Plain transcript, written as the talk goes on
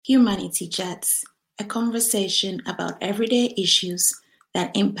Humanity Chats, a conversation about everyday issues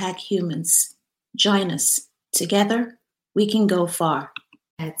that impact humans. Join us. Together, we can go far.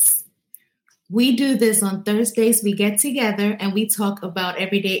 We do this on Thursdays. We get together and we talk about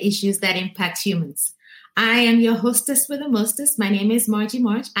everyday issues that impact humans. I am your hostess with the mostest. My name is Margie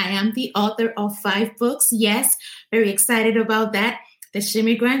March. I am the author of 5 books. Yes, very excited about that. The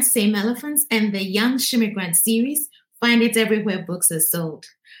Shimmigrant, Same Elephants, and the Young Shimmigrant series. Find it everywhere books are sold.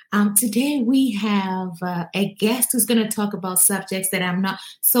 Today we have a guest who's going to talk about subjects that I'm not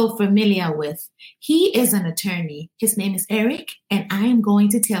so familiar with. He is an attorney. His name is Eric, and I am going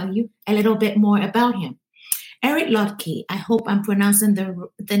to tell you a little bit more about him. Eric Lotke, I hope I'm pronouncing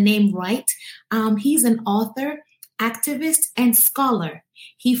the name right. He's an author, activist, and scholar.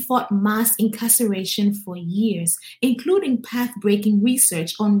 He fought mass incarceration for years, including path-breaking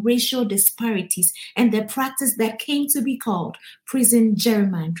research on racial disparities and the practice that came to be called prison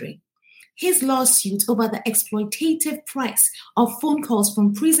gerrymandering. His lawsuit over the exploitative price of phone calls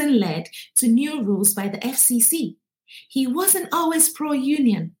from prison led to new rules by the FCC. He wasn't always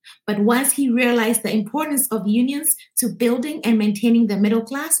pro-union, but once he realized the importance of unions to building and maintaining the middle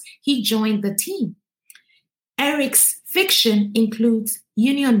class, he joined the team. Eric's fiction includes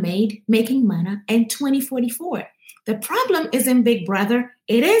Union Made, Making Mana, and 2044. The problem isn't Big Brother,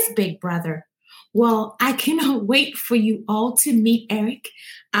 it is Big Brother. Well, I cannot wait for you all to meet Eric.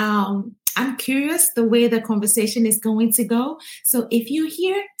 I'm curious the way the conversation is going to go. So if you're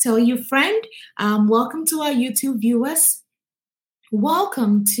here, tell your friend. Welcome to our YouTube viewers.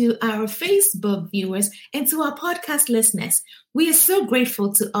 Welcome to our Facebook viewers and to our podcast listeners. We are so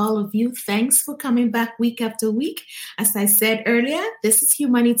grateful to all of you. Thanks for coming back week after week. As I said earlier, this is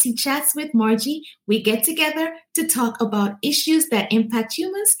Humanity Chats with Margie. We get together to talk about issues that impact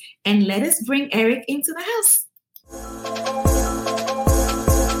humans, and let us bring Eric into the house.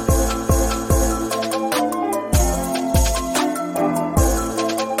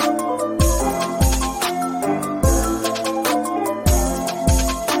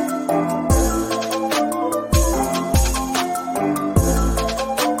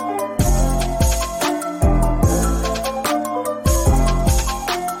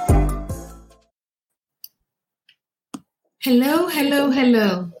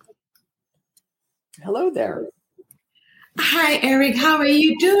 Hello. Hello there. Hi, Eric. How are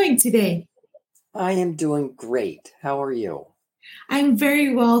you doing today? I am doing great. How are you? I'm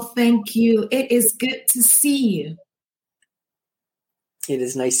very well, thank you. It is good to see you. It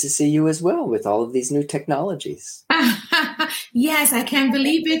is nice to see you as well with all of these new technologies. Yes, I can't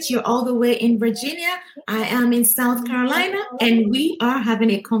believe it. You're all the way in Virginia. I am in South Carolina, and we are having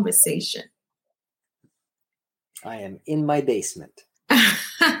a conversation. I am in my basement.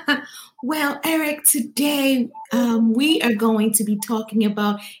 Well, Eric, today we are going to be talking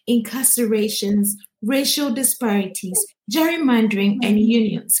about incarcerations, racial disparities, gerrymandering, and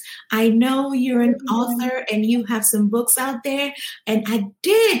unions. I know you're an author and you have some books out there, and I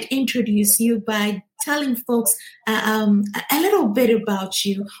did introduce you by telling folks a little bit about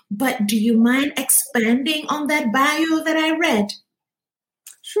you, but do you mind expanding on that bio that I read?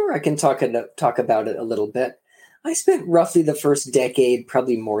 Sure, I can talk about it a little bit. I spent roughly the first decade,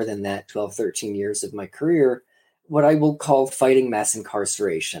 probably more than that, 12, 13 years of my career, what I will call fighting mass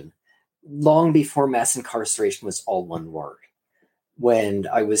incarceration, long before mass incarceration was all one word. When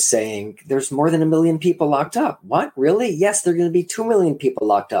I was saying, there's more than 1 million people locked up. What? Really? Yes, there are going to be 2 million people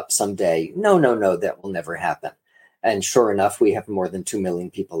locked up someday. No, that will never happen. And sure enough, we have more than 2 million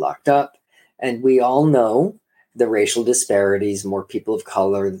people locked up. And we all know the racial disparities, more people of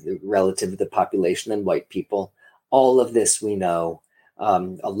color relative to the population than white people. All of this we know.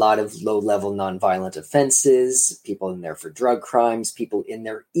 A lot of low-level nonviolent offenses, people in there for drug crimes, people in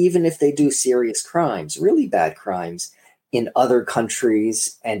there, even if they do serious crimes, really bad crimes, in other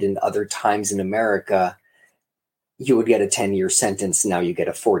countries and in other times in America, you would get a 10-year sentence. Now you get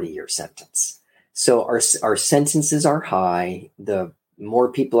a 40-year sentence. So our sentences are high. The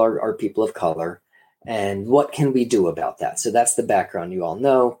more people are people of color. And what can we do about that? So that's the background you all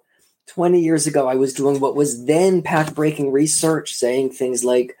know. 20 years ago, I was doing what was then path-breaking research, saying things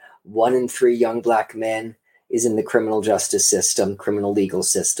like 1 in 3 young Black men is in the criminal justice system, criminal legal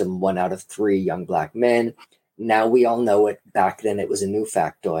system, 1 out of 3 young Black men. Now we all know it. Back then, it was a new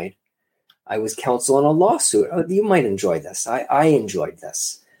factoid. I was counsel in a lawsuit. Oh, you might enjoy this. I enjoyed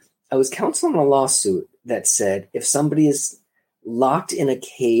this. I was counsel in a lawsuit that said if somebody is locked in a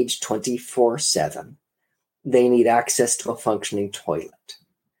cage 24/7, they need access to a functioning toilet.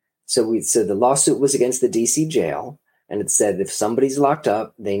 So the lawsuit was against the DC jail, and it said if somebody's locked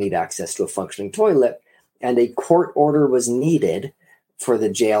up, they need access to a functioning toilet, and a court order was needed for the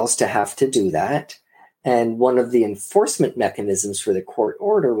jails to have to do that. And one of the enforcement mechanisms for the court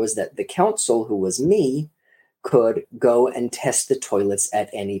order was that the counsel, who was me, could go and test the toilets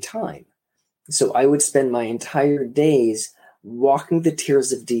at any time. So I would spend my entire days walking the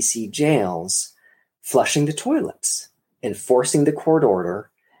tiers of DC jails, flushing the toilets, enforcing the court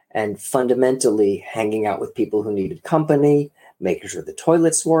order, and fundamentally hanging out with people who needed company, making sure the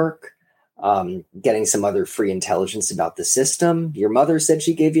toilets work, getting some other free intelligence about the system. Your mother said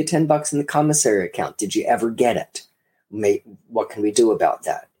she gave you $10 in the commissary account. Did you ever get it? What can we do about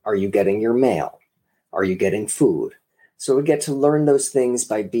that? Are you getting your mail? Are you getting food? So we get to learn those things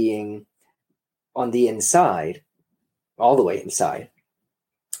by being on the inside, all the way inside,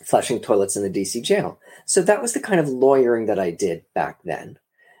 flushing toilets in the DC jail. So that was the kind of lawyering that I did back then.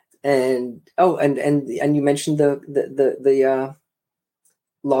 And you mentioned the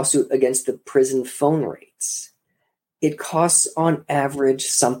lawsuit against the prison phone rates. It costs on average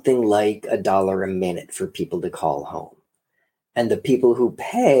something like $1 a minute for people to call home. And the people who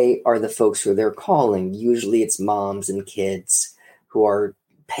pay are the folks who they're calling. Usually it's moms and kids who are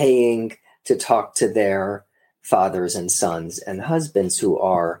paying to talk to their fathers and sons and husbands who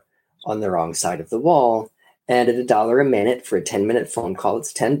are on the wrong side of the wall. And at $1 a minute for a 10-minute phone call,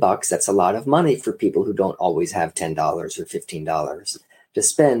 it's $10. That's a lot of money for people who don't always have $10 or $15 to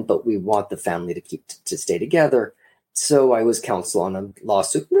spend, but we want the family to stay together. So I was counsel on a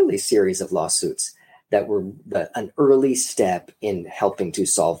lawsuit, really a series of lawsuits that were an early step in helping to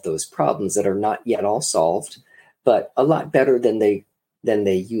solve those problems that are not yet all solved, but a lot better than they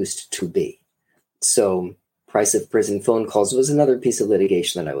used to be. So price of prison phone calls was another piece of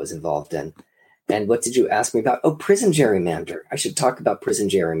litigation that I was involved in. And what did you ask me about? Oh, prison gerrymander. I should talk about prison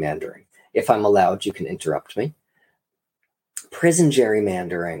gerrymandering. If I'm allowed, you can interrupt me. Prison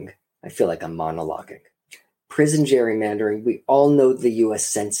gerrymandering. I feel like I'm monologuing. Prison gerrymandering. We all know the U.S.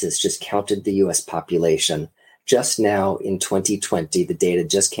 Census just counted the U.S. population just now in 2020. The data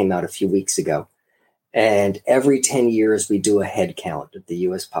just came out a few weeks ago. And every 10 years, we do a head count of the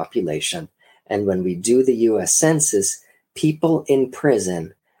U.S. population. And when we do the U.S. Census, people in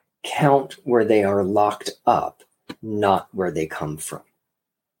prison count where they are locked up, not where they come from.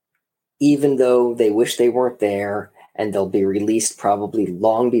 Even though they wish they weren't there, and they'll be released probably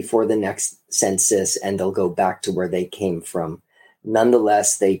long before the next census, and they'll go back to where they came from.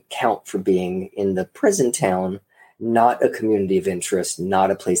 Nonetheless, they count for being in the prison town, not a community of interest,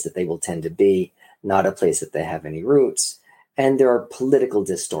 not a place that they will tend to be, not a place that they have any roots. And there are political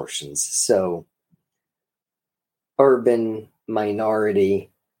distortions. So urban minority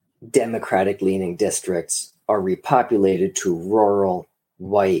Democratic-leaning districts are repopulated to rural,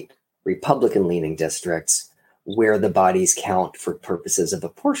 white, Republican-leaning districts where the bodies count for purposes of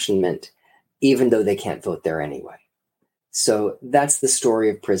apportionment, even though they can't vote there anyway. So that's the story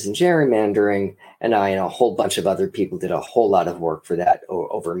of prison gerrymandering, and I and a whole bunch of other people did a whole lot of work for that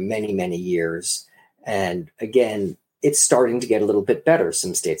over many, many years. And again, it's starting to get a little bit better.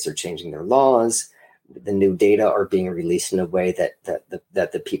 Some states are changing their laws. The new data are being released in a way that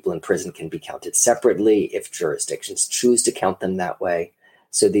the people in prison can be counted separately if jurisdictions choose to count them that way.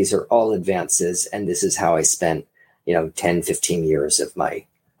 So these are all advances, and this is how I spent, 10, 15 years of my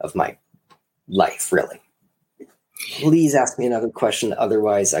life, really. Please ask me another question.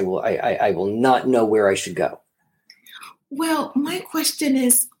 Otherwise, I will not know where I should go. Well, my question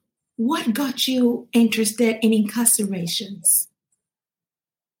is, what got you interested in incarcerations?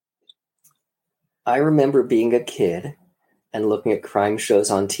 I remember being a kid and looking at crime shows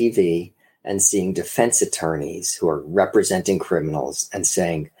on TV and seeing defense attorneys who are representing criminals and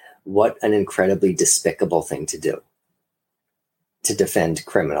saying, what an incredibly despicable thing to do, to defend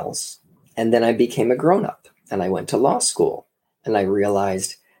criminals. And then I became a grown-up and I went to law school and I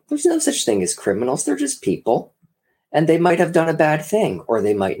realized there's no such thing as criminals. They're just people. And they might have done a bad thing, or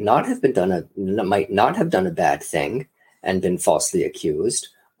they might not have done a bad thing and been falsely accused,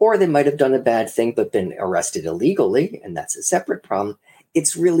 or they might have done a bad thing but been arrested illegally, and that's a separate problem.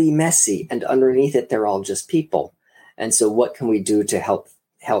 It's really messy, and underneath it, they're all just people. And so what can we do to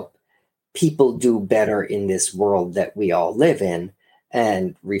help people do better in this world that we all live in?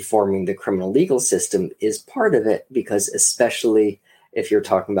 And reforming the criminal legal system is part of it, because especially if you're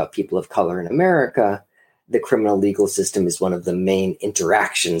talking about people of color in America, the criminal legal system is one of the main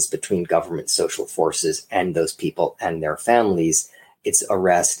interactions between government social forces and those people and their families. It's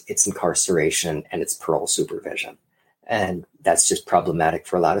arrest, it's incarceration, and it's parole supervision. And that's just problematic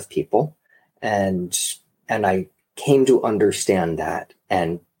for a lot of people. And I came to understand that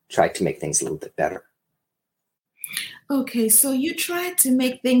and tried to make things a little bit better. Okay, so you tried to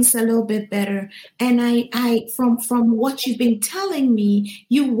make things a little bit better, and I from what you've been telling me,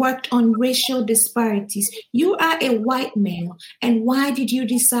 you worked on racial disparities. You are a white male, and why did you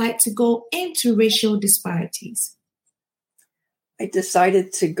decide to go into racial disparities? I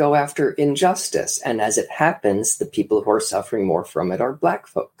decided to go after injustice, and as it happens, the people who are suffering more from it are Black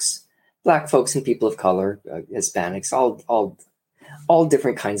folks, and people of color, Hispanics, all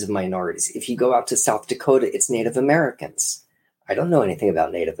different kinds of minorities. If you go out to South Dakota, it's Native Americans. I don't know anything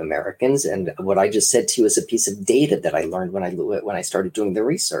about Native Americans, and what I just said to you is a piece of data that I learned when I started doing the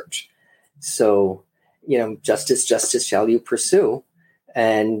research. So, justice shall you pursue,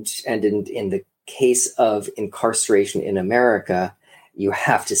 and in the case of incarceration in America, you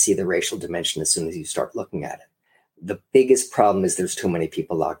have to see the racial dimension as soon as you start looking at it. The biggest problem is there's too many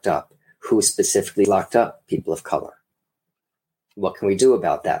people locked up. Who specifically locked up? People of color. What can we do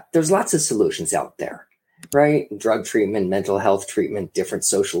about that? There's lots of solutions out there, right? Drug treatment, mental health treatment, different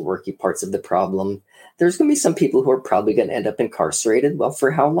social worky parts of the problem. There's going to be some people who are probably going to end up incarcerated. Well,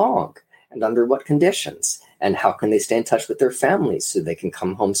 for how long and under what conditions? And how can they stay in touch with their families so they can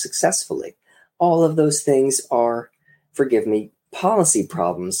come home successfully? All of those things are, forgive me, policy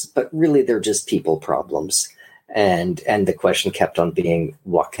problems, but really they're just people problems. And the question kept on being,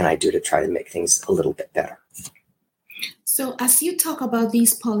 what can I do to try to make things a little bit better? So as you talk about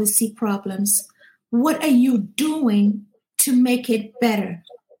these policy problems, what are you doing to make it better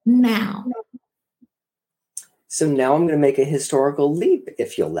now? So now I'm going to make a historical leap,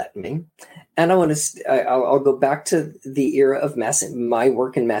 if you'll let me. And I'll go back to the era of my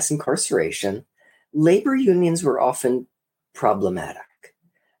work in mass incarceration. Labor unions were often problematic.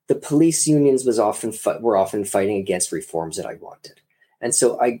 The police unions were often fighting against reforms that I wanted. And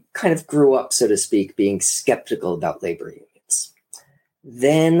so I kind of grew up, so to speak, being skeptical about labor unions.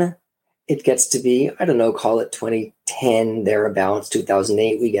 Then it gets to be, I don't know, call it 2010, thereabouts,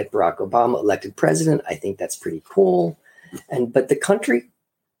 2008, we get Barack Obama elected president. I think that's pretty cool. But the country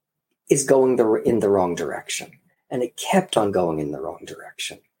is going in the wrong direction. And it kept on going in the wrong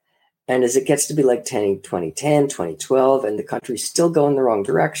direction. And as it gets to be like 2010, 2012, and the country's still going the wrong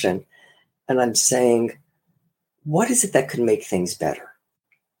direction, and I'm saying, what is it that could make things better?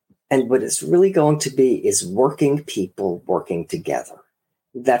 And what it's really going to be is working people working together.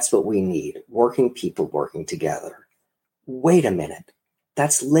 That's what we need, working people working together. Wait a minute.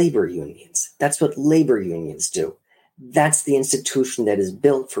 That's labor unions. That's what labor unions do. That's the institution that is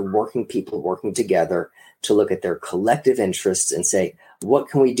built for working people working together to look at their collective interests and say, what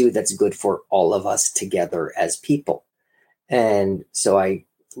can we do that's good for all of us together as people? And so I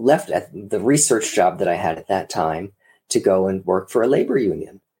left the research job that I had at that time to go and work for a labor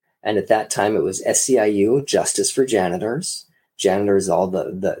union. And at that time, it was SEIU, Justice for Janitors. Janitors, all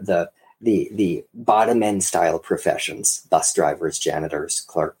the bottom end style professions, bus drivers, janitors,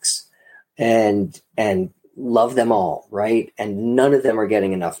 clerks, and love them all, right? And none of them are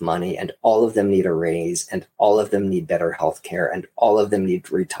getting enough money, and all of them need a raise, and all of them need better health care, and all of them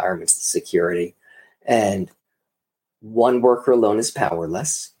need retirement security. And one worker alone is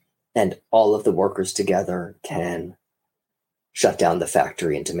powerless, and all of the workers together can shut down the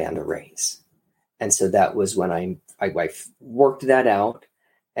factory and demand a raise. And so that was when I worked that out,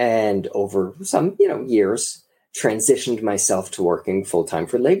 and over some years transitioned myself to working full-time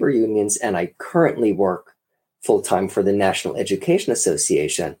for labor unions. And I currently work full-time for the National Education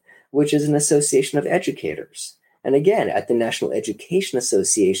Association, which is an association of educators. And again, at the National Education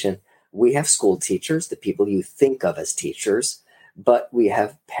Association, we have school teachers, the people you think of as teachers, but we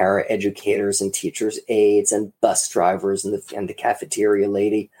have para-educators and teachers' aides and bus drivers and the cafeteria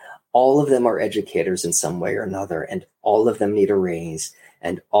lady. All of them are educators in some way or another, and all of them need a raise,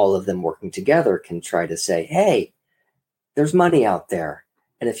 and all of them working together can try to say, hey, there's money out there.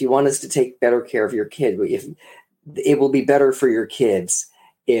 And if you want us to take better care of your kid, it will be better for your kids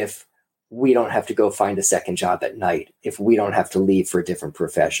if we don't have to go find a second job at night, if we don't have to leave for a different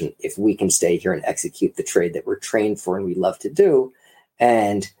profession, if we can stay here and execute the trade that we're trained for and we love to do,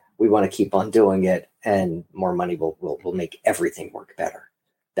 and we want to keep on doing it, and more money will make everything work better.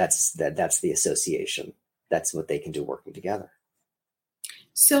 That's the association. That's what they can do working together.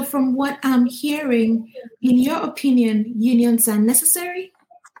 So from what I'm hearing, in your opinion, unions are necessary?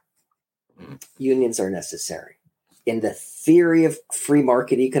 Unions are necessary. In the theory of free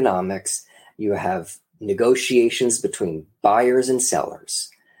market economics, you have negotiations between buyers and sellers.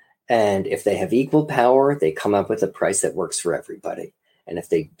 And if they have equal power, they come up with a price that works for everybody. And if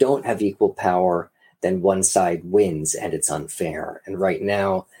they don't have equal power, then one side wins and it's unfair. And right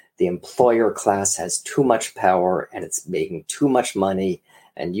now, the employer class has too much power and it's making too much money.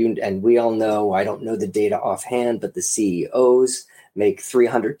 And we all know, I don't know the data offhand, but the CEOs make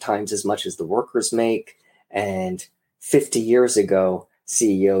 300 times as much as the workers make. And 50 years ago,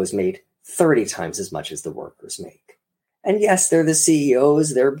 CEOs made 30 times as much as the workers make. And yes, they're the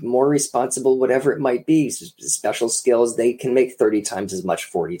CEOs. They're more responsible, whatever it might be. Special skills, they can make 30 times as much,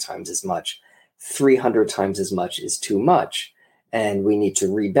 40 times as much. 300 times as much is too much. And we need to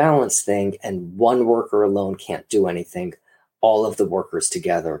rebalance things. And one worker alone can't do anything. All of the workers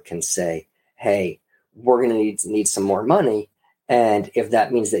together can say, hey, we're going to need some more money. And if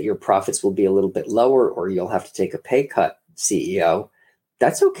that means that your profits will be a little bit lower or you'll have to take a pay cut, CEO,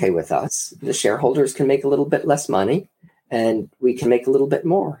 that's okay with us. The shareholders can make a little bit less money and we can make a little bit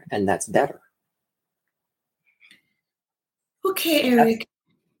more, and that's better. Okay, Eric.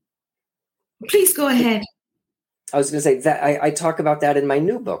 Please go ahead. I was going to say that I talk about that in my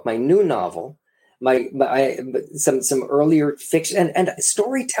new book, my new novel, some earlier fiction, and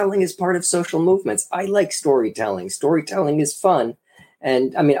storytelling is part of social movements. I like storytelling. Storytelling is fun,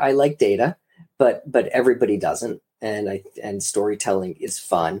 and I mean I like data, but everybody doesn't. And storytelling is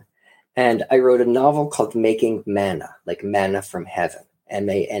fun. And I wrote a novel called Making Manna, like manna from heaven,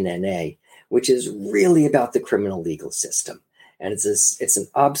 MANNA, which is really about the criminal legal system. And it's an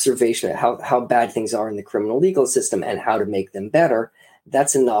observation of how bad things are in the criminal legal system and how to make them better.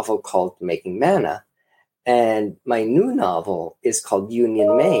 That's a novel called Making Manna. And my new novel is called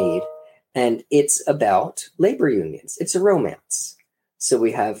Union Made, and it's about labor unions. It's a romance. So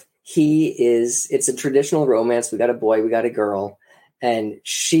we have, it's a traditional romance. We got a boy, we got a girl, and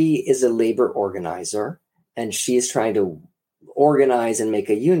she is a labor organizer, and she's trying to organize and make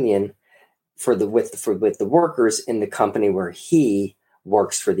a union with the workers in the company where he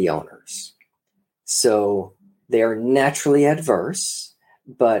works for the owners. So they are naturally adverse,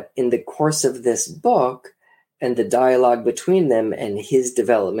 but in the course of this book and the dialogue between them and his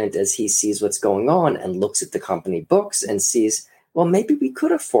development as he sees what's going on and looks at the company books and sees, well, maybe we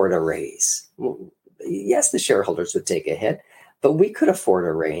could afford a raise. Well, yes, the shareholders would take a hit, but we could afford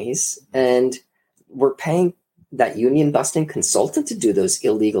a raise, and we're paying that union busting consultant to do those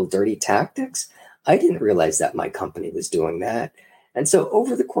illegal, dirty tactics. I didn't realize that my company was doing that. And so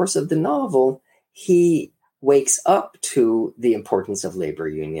over the course of the novel, he wakes up to the importance of labor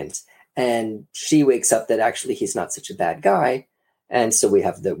unions, and she wakes up that actually he's not such a bad guy. And so we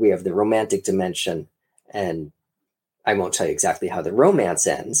have the romantic dimension, and I won't tell you exactly how the romance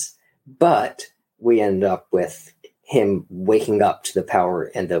ends, but we end up with him waking up to the power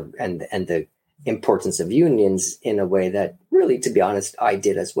and the importance of unions in a way that really, to be honest, I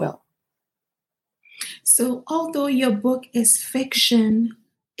did as well. So although your book is fiction,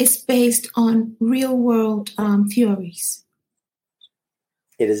 it's based on real world theories.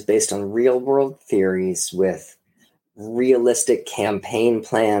 It is based on real world theories with realistic campaign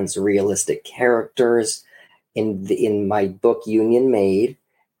plans, realistic characters. In my book, Union Made,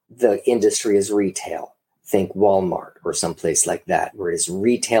 the industry is retail. Think Walmart or someplace like that, where it's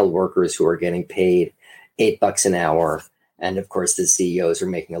retail workers who are getting paid $8 an hour. And of course, the CEOs are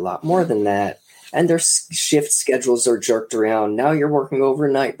making a lot more than that. And their shift schedules are jerked around. Now you're working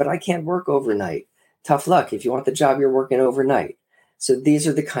overnight, but I can't work overnight. Tough luck. If you want the job, you're working overnight. So these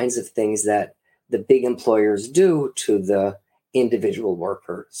are the kinds of things that the big employers do to the individual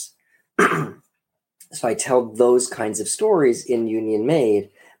workers. So I tell those kinds of stories in Union Made.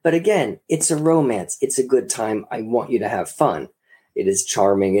 But again, it's a romance. It's a good time. I want you to have fun. It is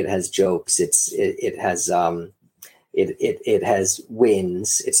charming. It has jokes. It has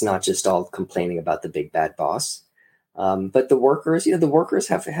wins. It's not just all complaining about the big bad boss. But the workers, the workers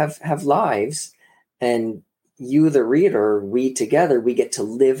have lives, and you, the reader, we together, we get to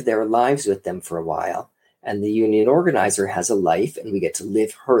live their lives with them for a while. And the union organizer has a life, and we get to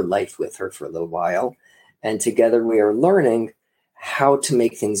live her life with her for a little while. And together we are learning how to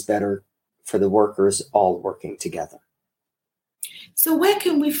make things better for the workers, all working together. So where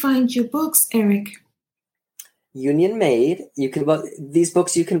can we find your books, Eric? Union Made. These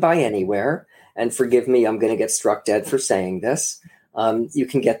books you can buy anywhere. And forgive me, I'm going to get struck dead for saying this. You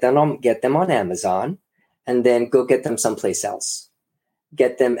can get them on Amazon, and then go get them someplace else.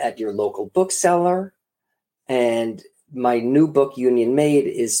 Get them at your local bookseller. And my new book, Union Made,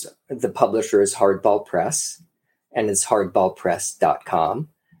 the publisher is Hardball Press, and it's hardballpress.com.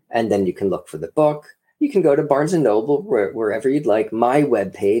 And then you can look for the book. You can go to Barnes & Noble, wherever you'd like. My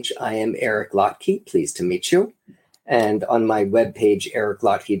webpage, I am Eric Lotke. Pleased to meet you. And on my webpage,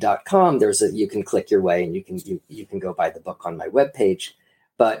 ericlotke.com, you can click your way, and you can go buy the book on my webpage.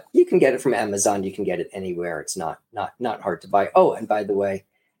 But you can get it from Amazon. You can get it anywhere. It's not hard to buy. Oh, and by the way,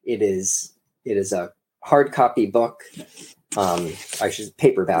 it is a hard copy book, I should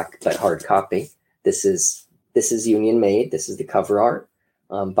paperback, but hard copy. This is Union Made. This is the cover art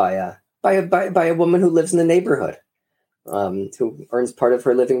by a woman who lives in the neighborhood, who earns part of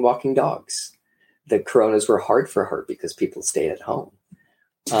her living walking dogs. The coronas were hard for her because people stayed at home.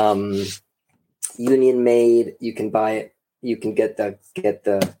 Union Made. You can buy it. You can get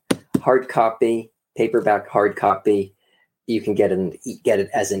the hard copy, paperback hard copy. You can get it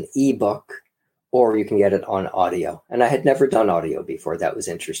as an ebook, or you can get it on audio. And I had never done audio before. That was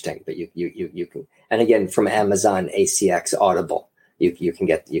interesting. But you can, and again, from Amazon, ACX, Audible, you can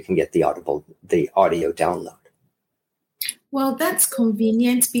get the audio download. Well, that's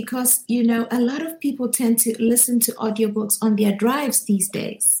convenient because, a lot of people tend to listen to audiobooks on their drives these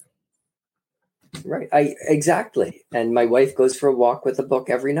days. Right. Exactly. And my wife goes for a walk with a book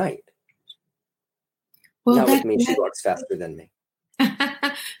every night. Well, not with me. She walks faster than me.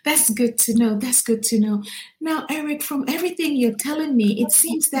 That's good to know. That's good to know. Now, Eric, from everything you're telling me, it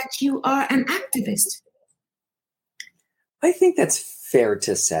seems that you are an activist. I think that's fair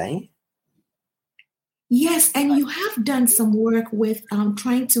to say. Yes, and you have done some work with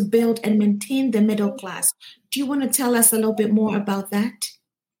trying to build and maintain the middle class. Do you want to tell us a little bit more about that?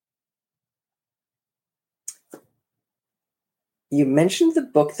 You mentioned the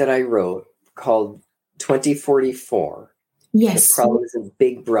book that I wrote called 2044. Yes. The problem isn't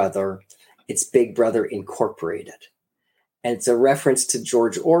Big Brother, it's Big Brother Incorporated. And it's a reference to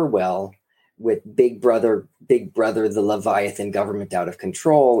George Orwell with Big Brother, the Leviathan government out of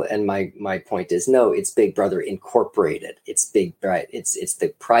control. And my point is, no, it's Big Brother Incorporated. It's the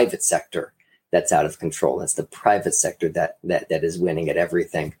private sector that's out of control. It's the private sector that is winning at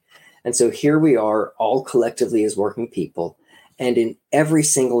everything. And so here we are all collectively as working people. And in every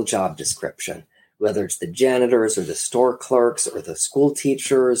single job description, whether it's the janitors or the store clerks or the school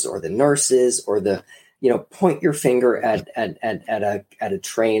teachers or the nurses or the, point your finger at a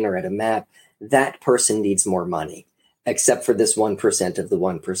train or at a map, that person needs more money, except for this 1% of the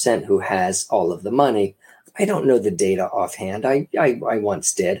 1% who has all of the money. I don't know the data offhand. I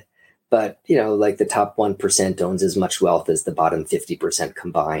once did, but like the top 1% owns as much wealth as the bottom 50%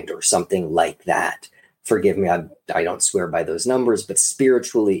 combined or something like that. Forgive me, I don't swear by those numbers, but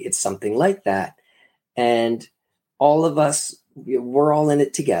spiritually it's something like that. And all of us, we're all in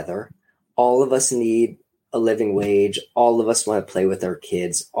it together. All of us need a living wage. All of us want to play with our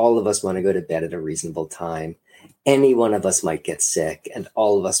kids. All of us want to go to bed at a reasonable time. Any one of us might get sick, and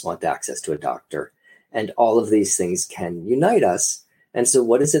all of us want access to a doctor. And all of these things can unite us. And so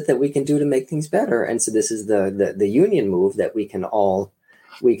what is it that we can do to make things better? And so this is the union move that we can all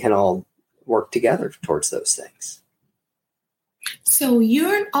work together towards those things. So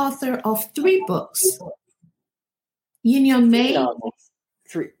you're an author of 3 books. Union Made.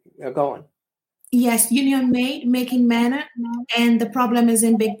 Three. Go on. Yes, Union Made, Making Manna, and The Problem is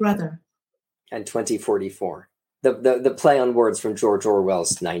in Big Brother. And 2044. The play on words from George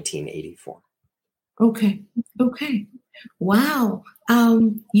Orwell's 1984. Okay. Wow.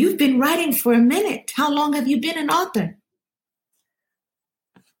 You've been writing for a minute. How long have you been an author?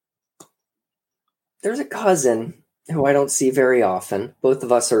 There's a cousin who I don't see very often. Both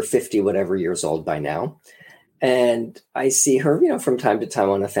of us are 50 whatever years old by now. And I see her, from time to time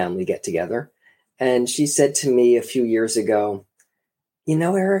on a family get together. And she said to me a few years ago,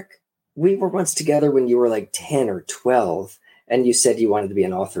 Eric, we were once together when you were like 10 or 12, and you said you wanted to be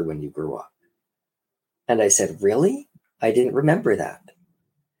an author when you grew up. And I said, really? I didn't remember that.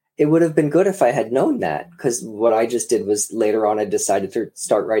 It would have been good if I had known that, because what I just did was later on I decided to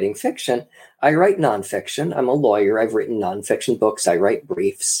start writing fiction. I write nonfiction. I'm a lawyer. I've written nonfiction books. I write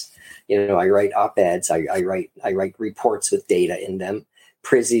briefs. I write op-eds. I write reports with data in them.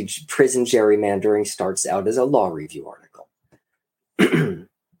 Prison gerrymandering starts out as a law review article.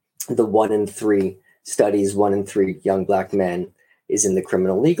 The 1 in 3 studies, 1 in 3 young Black men is in the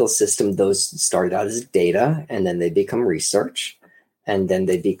criminal legal system. Those started out as data, and then they become research, and then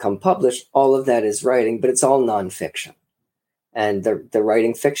they become published. All of that is writing, but it's all nonfiction. And the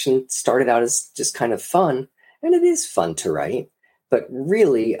writing fiction started out as just kind of fun, and it is fun to write. But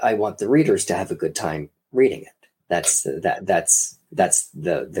really, I want the readers to have a good time reading it. That's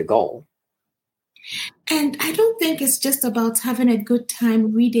the goal. And I don't think it's just about having a good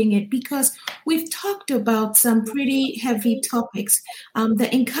time reading it, because we've talked about some pretty heavy topics, the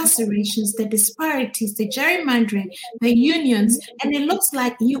incarcerations, the disparities, the gerrymandering, the unions, and it looks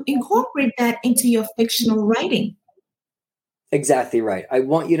like you incorporate that into your fictional writing. Exactly right. I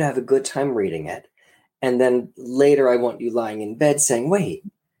want you to have a good time reading it. And then later I want you lying in bed saying, wait,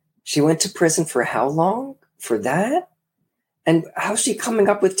 she went to prison for how long for that? And how's she coming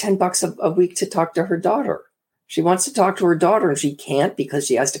up with $10 a week to talk to her daughter? She wants to talk to her daughter and she can't because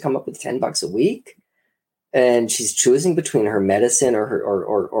she has to come up with $10 a week. And she's choosing between her medicine or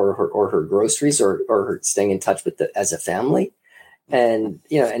her groceries or her staying in touch with as a family. And,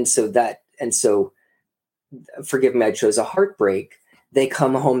 so forgive me, I chose a heartbreak. They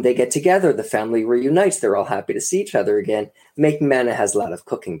come home, they get together, the family reunites, they're all happy to see each other again. Making Manna has a lot of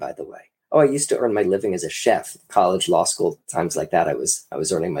cooking, by the way. Oh, I used to earn my living as a chef, college, law school, times like that. I was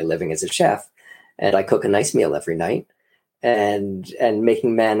earning my living as a chef, and I cook a nice meal every night. And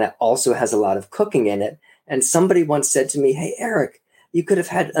Making Manna also has a lot of cooking in it. And somebody once said to me, "Hey, Eric, you could have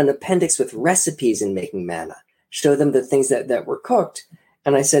had an appendix with recipes in Making Manna. Show them the things that were cooked."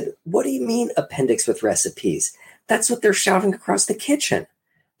 And I said, "What do you mean appendix with recipes?" That's what they're shouting across the kitchen.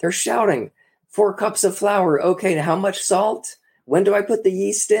 They're shouting, 4 cups of flour. Okay, how much salt? When do I put the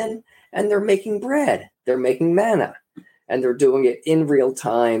yeast in? And they're making bread. They're making manna. And they're doing it in real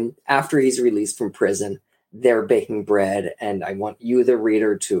time after he's released from prison. They're baking bread. And I want you, the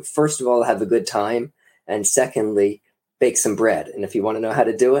reader, to, first of all, have a good time. And secondly, bake some bread. And if you want to know how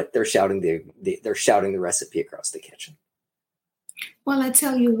to do it, they're shouting the recipe across the kitchen. Well, I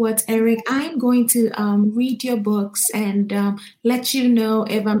tell you what, Eric, I'm going to read your books and let you know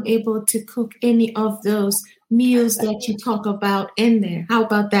if I'm able to cook any of those meals that you talk about in there. How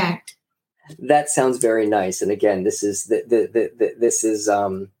about that? That sounds very nice. And again, this is this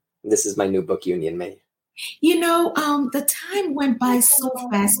is my new book, Union Made. The time went by so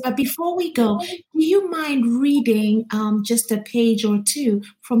fast. But before we go, do you mind reading just a page or two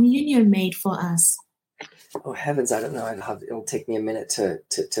from Union Made for us? Oh, heavens, I don't know. It'll take me a minute to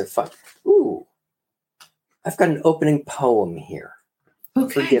find. Ooh, I've got an opening poem here.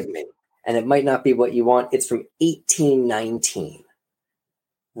 Okay. Forgive me. And it might not be what you want. It's from 1819.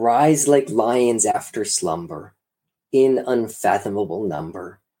 Rise like lions after slumber, in unfathomable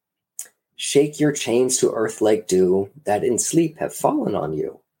number. Shake your chains to earth like dew, that in sleep have fallen on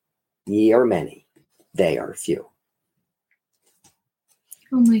you. Ye are many, they are few.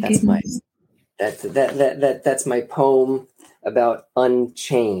 Oh my goodness. That's my poem about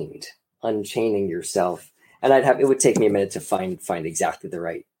unchaining yourself. And it would take me a minute to find exactly the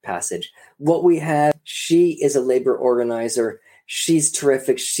right passage. What we have, she is a labor organizer. She's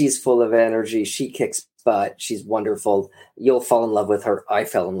terrific. She's full of energy. She kicks butt. She's wonderful. You'll fall in love with her. I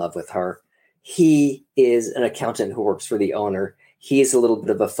fell in love with her. He is an accountant who works for the owner. He's a little bit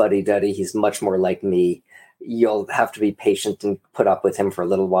of a fuddy-duddy. He's much more like me. You'll have to be patient and put up with him for a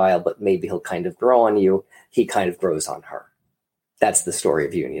little while, but maybe he'll kind of grow on you. He kind of grows on her. That's the story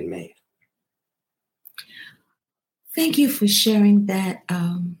of Union Made. Thank you for sharing that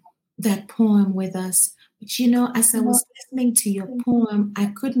poem with us. But as I was listening to your poem, I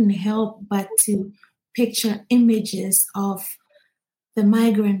couldn't help but to picture images of the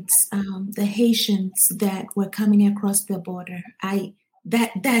migrants, the Haitians that were coming across the border.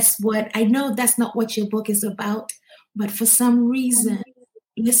 That's what I know. That's not what your book is about, but for some reason,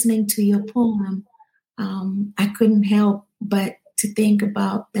 listening to your poem, I couldn't help but to think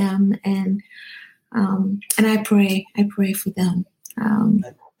about them, and I pray for them.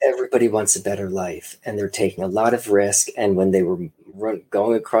 Everybody wants a better life, and they're taking a lot of risk. And when they were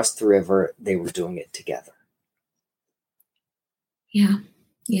going across the river, they were doing it together. Yeah.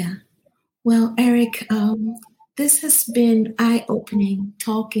 Well, Eric, this has been eye-opening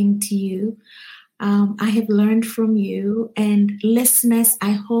talking to you. I have learned from you, and listeners,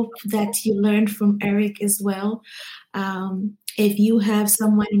 I hope that you learned from Eric as well. If you have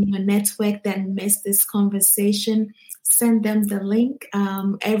someone in your network that missed this conversation, send them the link.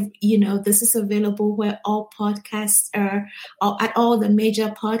 This is available where all podcasts are, at all the major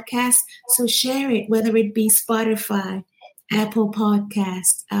podcasts. So share it, whether it be Spotify, Apple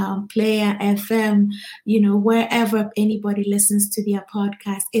Podcasts, Player FM, wherever anybody listens to their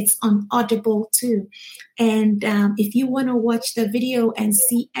podcast. It's on Audible too. And if you want to watch the video and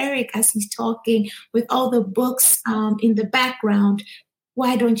see Eric as he's talking with all the books in the background,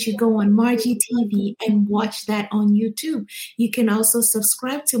 why don't you go on Margie TV and watch that on YouTube? You can also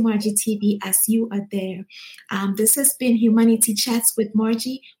subscribe to Margie TV as you are there. This has been Humanity Chats with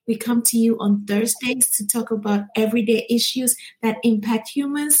Margie. We come to you on Thursdays to talk about everyday issues that impact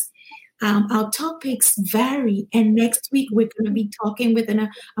humans. Our topics vary, and next week we're going to be talking with an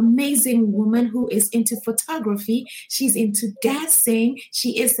amazing woman who is into photography. She's into dancing.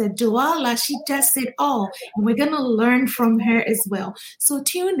 She is a douala. She does it all, and we're going to learn from her as well. So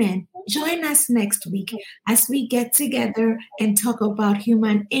tune in. Join us next week as we get together and talk about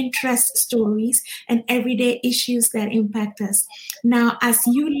human interest stories and everyday issues that impact us. Now, as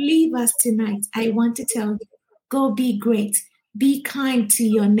you leave us tonight, I want to tell you, go be great. Be kind to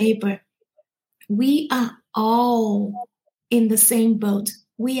your neighbor. We are all in the same boat.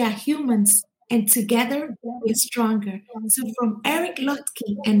 We are humans, and together we're stronger. So from Eric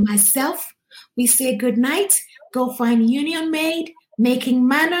Lotke and myself, we say good night. Go find Union Made, Making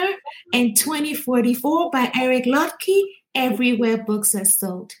Manner, and 2044 by Eric Lotke everywhere books are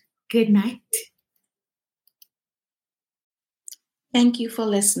sold. Good night. Thank you for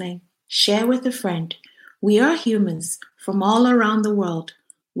listening. Share with a friend. We are humans from all around the world,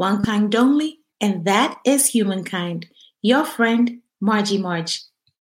 one kind only, and that is humankind. Your friend, Margie Marge.